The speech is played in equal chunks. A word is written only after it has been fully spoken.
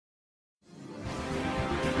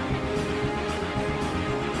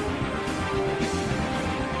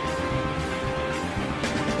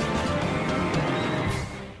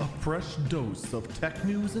fresh dose of tech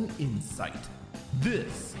news and insight.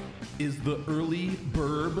 This is the Early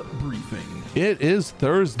Burb Briefing. It is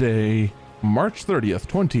Thursday, March 30th,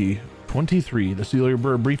 2023. This is the Early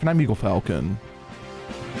Burb Briefing. I'm Eagle Falcon.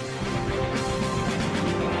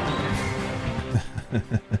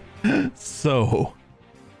 So,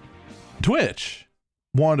 Twitch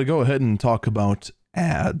wanted to go ahead and talk about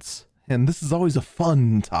ads. And this is always a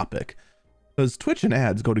fun topic because Twitch and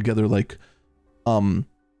ads go together like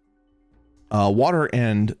water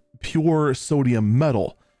and pure sodium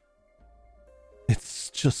metal. It's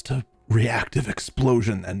just a reactive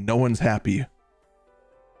explosion and no one's happy.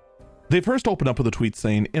 They first opened up with a tweet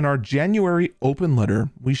saying, in our January open letter,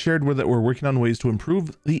 we shared that we're working on ways to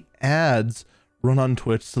improve the ads run on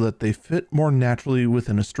Twitch so that they fit more naturally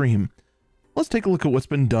within a stream. Let's take a look at what's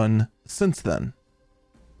been done since then.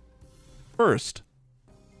 First,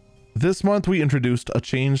 this month we introduced a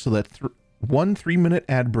change so that one 3-minute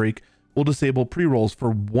ad break will disable pre-rolls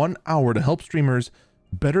for 1 hour to help streamers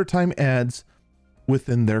better time ads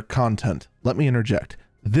within their content. Let me interject.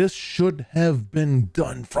 This should have been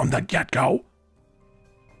done from the get-go.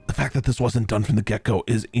 The fact that this wasn't done from the get-go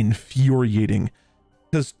is infuriating.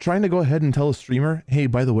 Because trying to go ahead and tell a streamer, hey,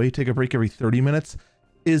 by the way, take a break every 30 minutes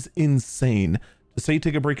is insane. To say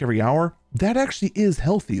take a break every hour, that actually is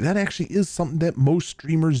healthy. That actually is something that most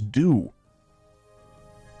streamers do.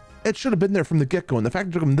 It should have been there from the get-go, and the fact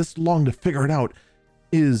it took them this long to figure it out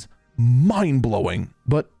is mind-blowing.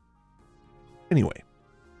 But anyway,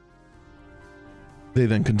 they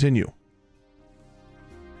then continue.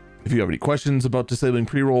 If you have any questions about disabling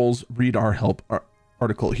pre-rolls, read our help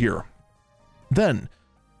article here. Then,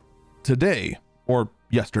 today, or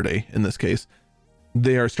yesterday in this case,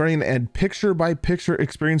 they are starting to add picture-by-picture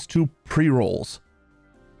experience to pre-rolls,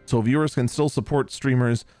 so viewers can still support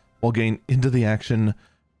streamers while getting into the action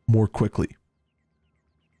more quickly.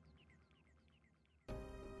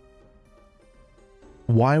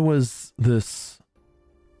 Why was this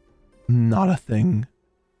not a thing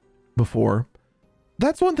before?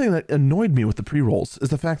 That's one thing that annoyed me with the pre-rolls, is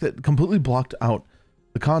the fact that it completely blocked out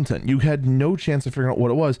the content. You had no chance of figuring out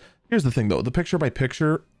what it was. Here's the thing though, the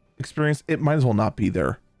picture-by-picture experience, it might as well not be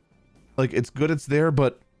there. Like, it's good it's there,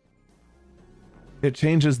 but it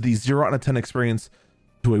changes the 0 out of 10 experience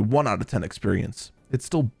to a 1 out of 10 experience. It's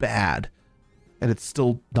still bad, and it's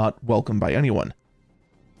still not welcomed by anyone.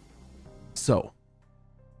 So,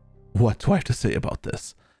 what do I have to say about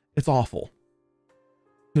this? It's awful.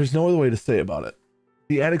 There's no other way to say about it.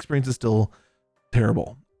 The ad experience is still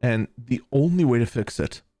terrible, and the only way to fix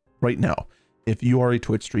it right now, if you are a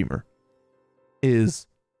Twitch streamer, is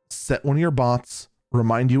set one of your bots,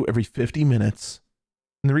 remind you every 50 minutes.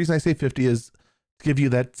 And the reason I say 50 is to give you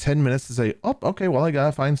that 10 minutes to say, oh, okay, well, I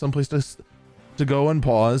gotta find someplace to go and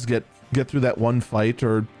pause, get through that one fight,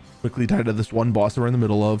 or quickly die to this one boss that we're in the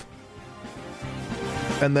middle of,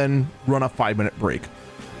 and then run a 5-minute break.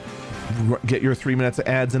 Get your 3 minutes of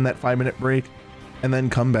ads in that 5-minute break, and then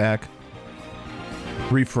come back,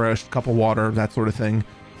 refreshed, cup of water, that sort of thing,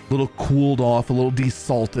 a little cooled off, a little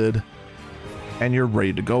desalted, and you're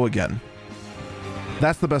ready to go again.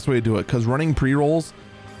 That's the best way to do it, because running pre-rolls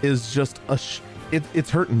is just it's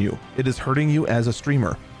hurting you. It is hurting you as a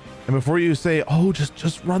streamer. And before you say, oh,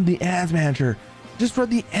 just run the ads manager, just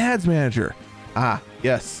run the ads manager. Ah,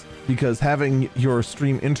 yes, because having your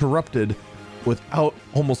stream interrupted without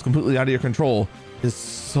almost completely out of your control is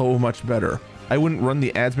so much better. I wouldn't run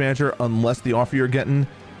the ads manager unless the offer you're getting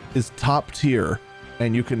is top tier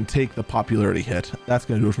and you can take the popularity hit. That's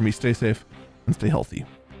going to do it for me. Stay safe and stay healthy.